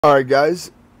Alright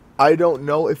guys, I don't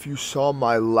know if you saw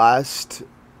my last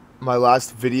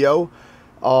video.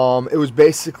 It was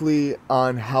basically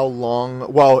on how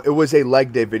long, well, it was a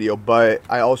leg day video, but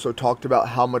I also talked about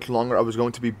how much longer I was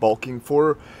going to be bulking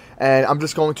for, and I'm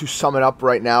just going to sum it up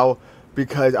right now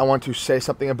because I want to say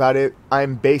something about it.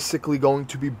 I'm basically going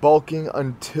to be bulking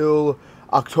until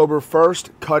October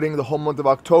 1st, cutting the whole month of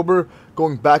October,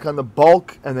 going back on the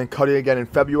bulk, and then cutting again in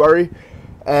February.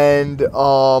 And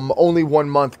only 1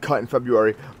 month cut in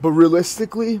February. But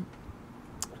realistically,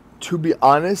 to be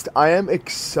honest, I am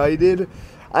excited.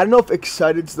 I don't know if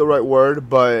excited's the right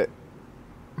word, but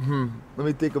let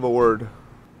me think of a word.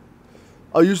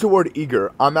 I'll use the word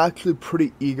eager. I'm actually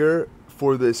pretty eager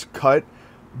for this cut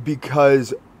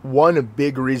because one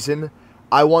big reason,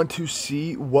 I want to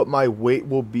see what my weight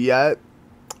will be at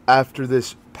after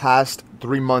this past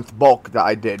 3 month bulk that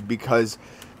I did, because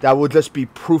that will just be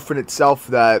proof in itself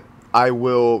that I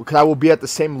will be at the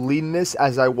same leanness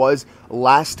as I was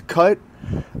last cut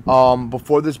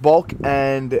before this bulk,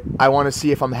 and I want to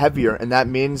see if I'm heavier, and that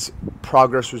means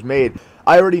progress was made.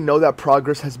 I already know that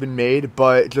progress has been made,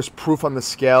 but just proof on the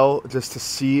scale, just to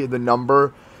see the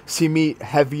number, see me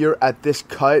heavier at this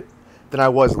cut than I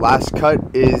was last cut,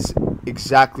 is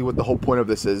exactly what the whole point of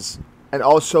this is. And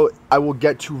also, I will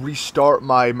get to restart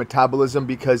my metabolism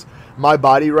because my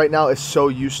body right now is so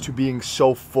used to being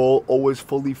so full, always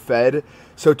fully fed.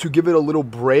 So to give it a little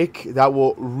break, that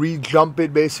will re-jump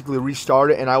it, basically restart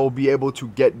it, and I will be able to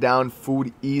get down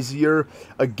food easier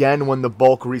again when the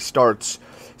bulk restarts.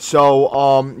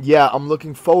 So, yeah, I'm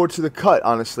looking forward to the cut,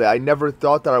 honestly. I never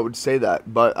thought that I would say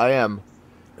that, but I am.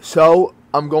 So,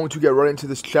 I'm going to get right into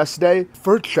this chest day.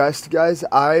 For chest, guys,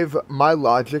 my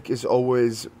logic is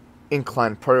always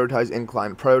incline, prioritize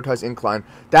incline, prioritize incline.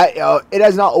 That it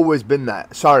has not always been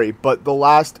that, sorry, but the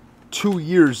last 2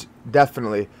 years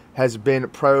definitely has been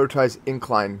prioritize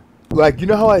incline. Like, you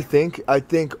know how I think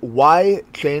why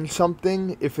change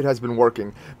something if it has been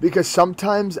working? Because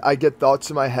sometimes I get thoughts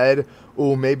in my head,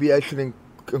 oh, maybe I should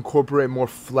incorporate more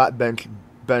flat bench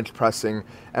pressing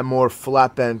and more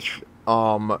flat bench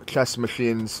chest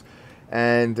machines,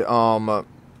 and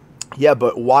yeah,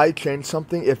 but why change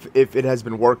something if it has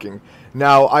been working?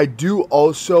 Now, I do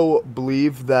also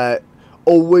believe that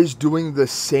always doing the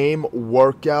same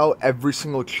workout every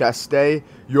single chest day,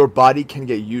 your body can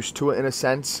get used to it in a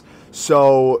sense.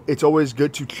 So it's always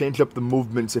good to change up the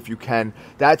movements if you can.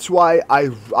 That's why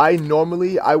I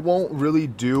normally, I won't really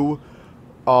do,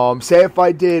 say if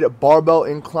I did barbell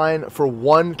incline for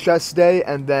one chest day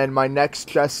and then my next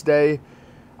chest day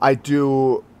I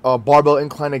do barbell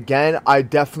incline again, I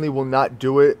definitely will not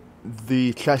do it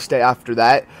the chest day after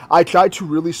that. I try to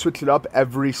really switch it up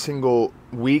every single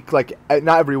week, like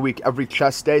not every week, every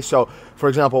chest day. So for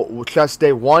example, chest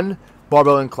day 1,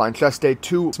 barbell incline, chest day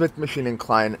 2, Smith machine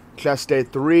incline, chest day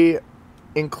 3,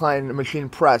 incline machine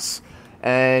press,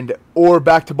 and or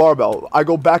back to barbell. I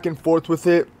go back and forth with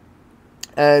it,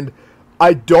 and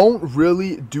I don't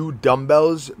really do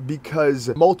dumbbells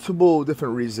because multiple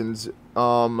different reasons.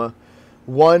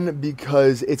 One,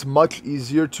 because it's much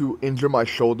easier to injure my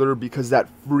shoulder because that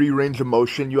free range of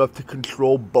motion, you have to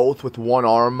control both with one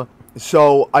arm.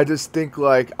 So I just think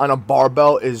like on a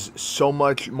barbell is so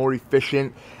much more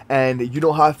efficient, and you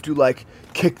don't have to like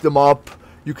kick them up.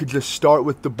 You could just start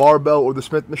with the barbell or the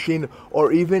Smith machine,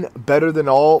 or even better than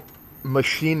all,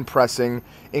 machine pressing.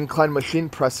 Incline machine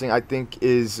pressing, I think,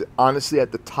 is honestly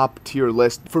at the top tier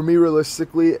list. For me,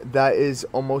 realistically, that is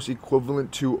almost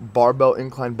equivalent to barbell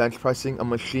incline bench pressing, a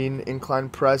machine incline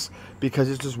press, because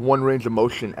it's just one range of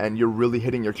motion and you're really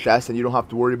hitting your chest and you don't have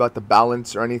to worry about the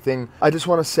balance or anything. I just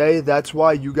want to say that's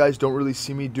why you guys don't really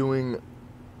see me doing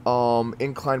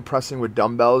incline pressing with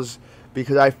dumbbells,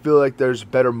 because I feel like there's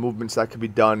better movements that could be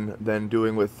done than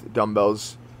doing with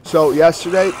dumbbells. So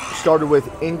yesterday started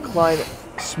with incline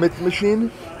Smith machine,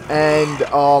 and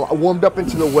I warmed up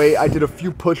into the weight. I did a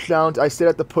few push downs. I stayed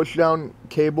at the push down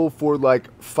cable for like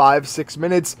 5-6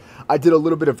 minutes. I did a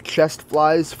little bit of chest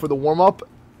flies for the warm up.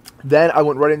 Then I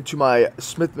went right into my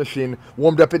Smith machine,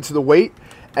 warmed up into the weight,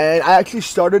 and I actually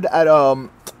started at a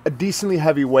decently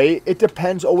heavy weight. It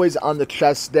depends always on the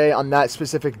chest day, on that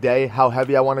specific day, how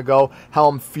heavy I want to go, how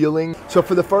I'm feeling. So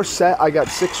for the first set, I got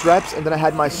 6 reps, and then I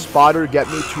had my spotter get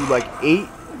me to like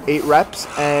 8 reps,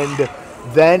 and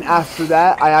then after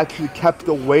that, I actually kept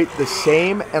the weight the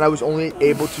same, and I was only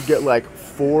able to get like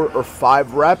 4 or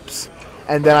 5 reps,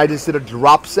 and then I just did a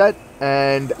drop set,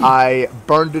 and I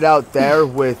burned it out there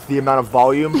with the amount of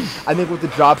volume. I think with the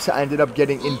drop set, I ended up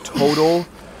getting in total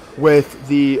with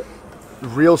the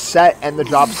real set and the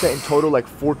drop set in total like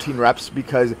 14 reps,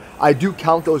 because I do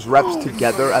count those reps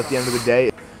together at the end of the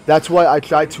day. That's why I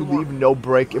try to leave no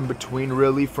break in between,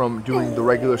 really, from doing the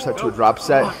regular set to a drop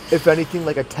set. If anything,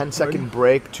 like a 10-second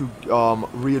break to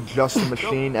readjust the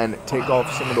machine and take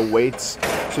off some of the weights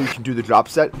so you can do the drop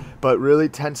set. But really,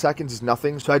 10 seconds is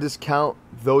nothing, so I just count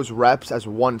those reps as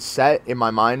one set in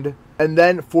my mind. And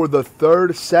then for the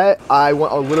third set, I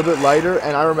went a little bit lighter,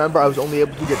 and I remember I was only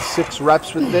able to get 6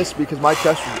 reps with this because my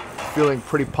chest was feeling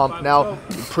pretty pumped now,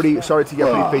 started to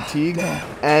get pretty fatigued,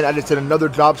 and I just did another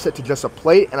drop set to just a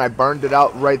plate, and I burned it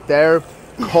out right there,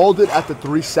 called it at the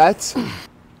 3 sets.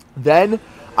 Then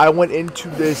I went into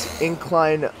this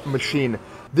incline machine.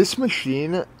 This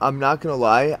machine, I'm not gonna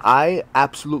lie, I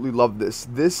absolutely love this.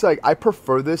 I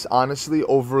prefer this honestly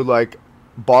over like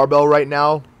barbell right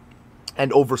now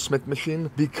and over Smith machine,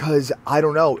 because I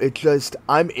don't know,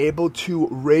 I'm able to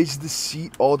raise the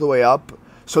seat all the way up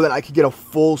so that I could get a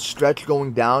full stretch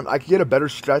going down. I could get a better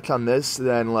stretch on this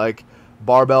than like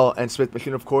barbell and Smith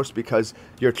machine, of course, because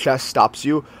your chest stops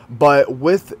you. But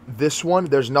with this one,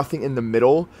 there's nothing in the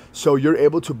middle, so you're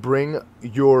able to bring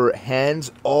your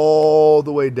hands all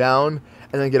the way down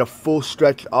and then get a full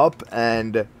stretch up.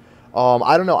 And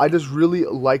I don't know, I just really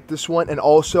like this one. And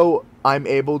also, I'm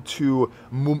able to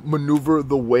maneuver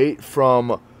the weight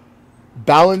from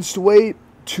balanced weight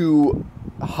to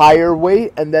higher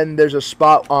weight, and then there's a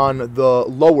spot on the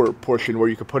lower portion where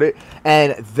you could put it,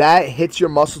 and that hits your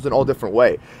muscles in all different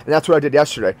way. And that's what I did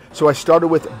yesterday. So I started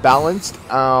with balanced.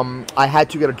 I had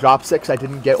to get a drop set because I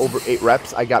didn't get over 8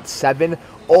 reps. I got 7,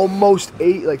 almost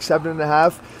 8, like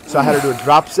 7.5. So I had to do a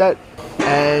drop set,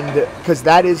 and because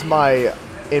that is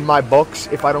in my books,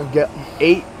 if I don't get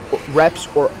 8 reps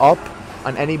or up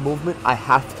on any movement, I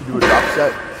have to do a drop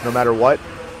set no matter what.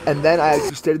 And then I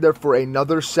actually stayed there for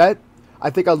another set.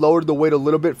 I think I lowered the weight a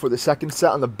little bit for the second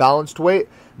set on the balanced weight.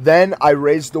 Then I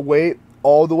raised the weight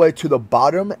all the way to the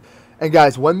bottom. And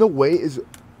guys, when the weight is...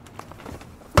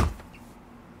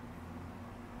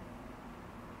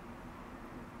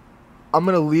 I'm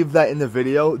going to leave that in the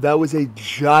video. That was a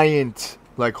giant,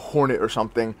 like, hornet or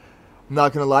something. I'm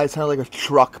not going to lie, it sounded like a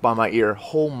truck by my ear.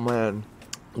 Oh, man.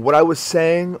 What I was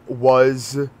saying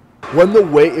was, when the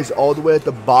weight is all the way at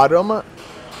the bottom,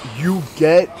 you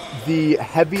get the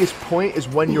heaviest point is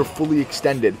when you're fully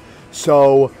extended.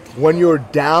 So when you're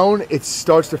down, it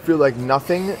starts to feel like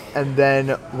nothing, and then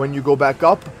when you go back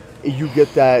up, you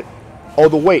get that all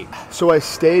the weight. So I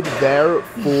stayed there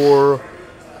for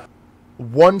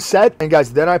 1 set, and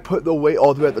guys, then I put the weight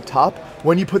all the way at the top.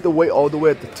 When you put the weight all the way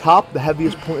at the top, the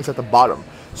heaviest point is at the bottom.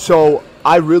 So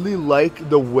I really like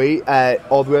the weight at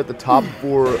all the way at the top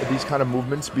for these kind of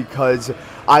movements, because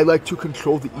I like to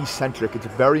control the eccentric. It's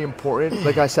very important.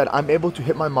 Like I said, I'm able to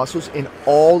hit my muscles in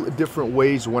all different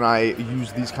ways when I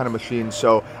use these kind of machines.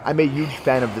 So I'm a huge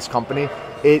fan of this company.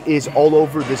 It is all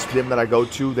over this gym that I go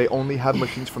to. They only have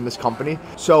machines from this company.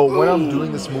 So when I'm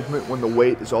doing this movement, when the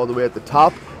weight is all the way at the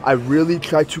top, I really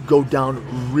try to go down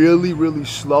really, really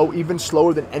slow, even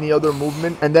slower than any other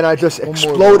movement. And then I just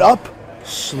explode up,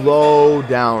 slow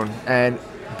down, and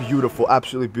beautiful,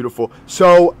 absolutely beautiful.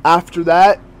 So after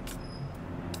that,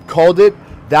 called it.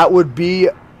 That would be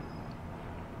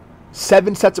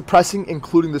 7 sets of pressing,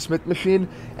 including the Smith machine,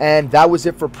 and that was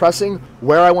it for pressing.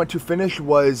 Where I went to finish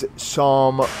was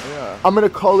some, I'm gonna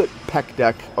call it pec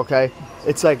deck, okay?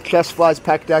 It's like chest flies,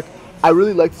 pec deck. I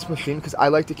really like this machine because I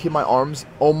like to keep my arms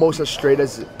almost as straight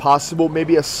as possible,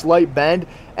 maybe a slight bend,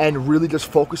 and really just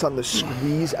focus on the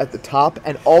squeeze at the top.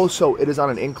 And also, it is on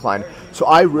an incline, so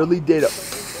I really did a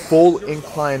full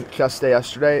incline chest day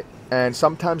yesterday, and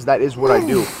sometimes that is what I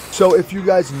do. So if you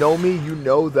guys know me, you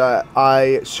know that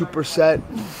I superset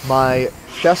my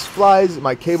chest flies,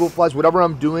 my cable flies, whatever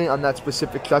I'm doing on that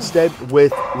specific chest day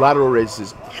with lateral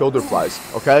raises, shoulder flies,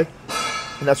 okay?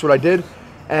 And that's what I did.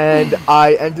 And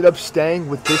I ended up staying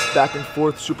with this back and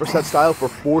forth superset style for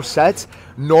 4 sets.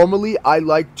 Normally, I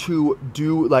like to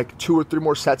do like 2 or 3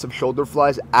 more sets of shoulder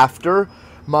flies after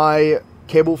my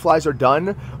cable flies are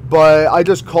done, but I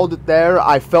just called it there.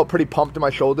 I felt pretty pumped in my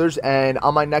shoulders, and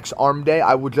on my next arm day,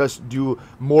 I would just do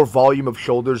more volume of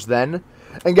shoulders then.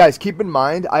 And guys, keep in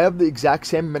mind, I have the exact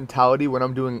same mentality when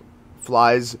I'm doing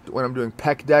flies, when I'm doing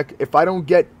pec deck. If I don't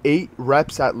get 8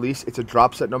 reps at least, it's a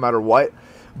drop set no matter what.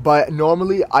 But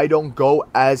normally, I don't go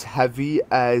as heavy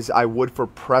as I would for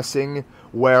pressing,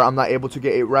 where I'm not able to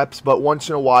get 8 reps, but once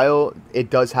in a while, it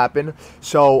does happen.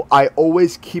 So I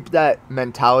always keep that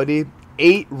mentality.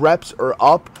 8 reps or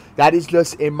up, that is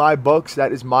just in my books,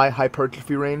 that is my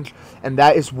hypertrophy range, and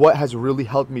that is what has really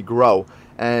helped me grow.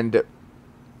 And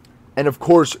of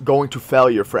course, going to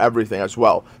failure for everything as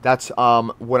well. That's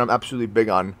what I'm absolutely big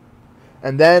on.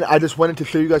 And then I just wanted to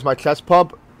show you guys my chest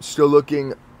pump. Still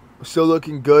looking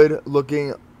good,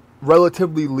 looking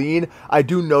relatively lean. I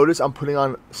do notice I'm putting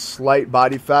on slight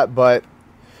body fat, but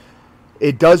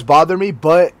it does bother me,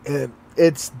 but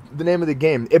it's the name of the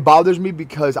game. It bothers me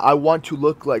because I want to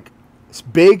look like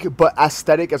big but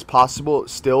aesthetic as possible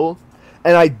still.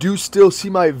 And I do still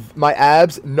see my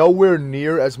abs nowhere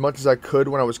near as much as I could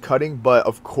when I was cutting, but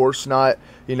of course not.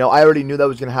 You know, I already knew that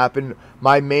was going to happen.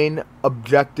 My main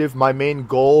objective, my main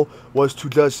goal was to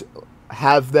just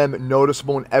have them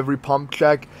noticeable in every pump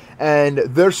check, and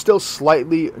they're still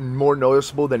slightly more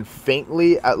noticeable than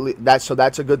faintly, at least so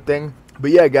that's a good thing. But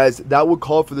yeah, guys, that would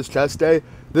call it for this chest day.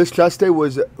 This chest day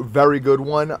was a very good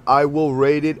one. I will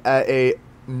rate it at a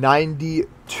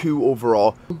 92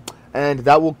 overall. And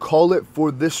that will call it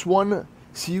for this one.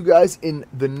 See you guys in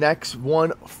the next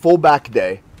one, full back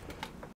day.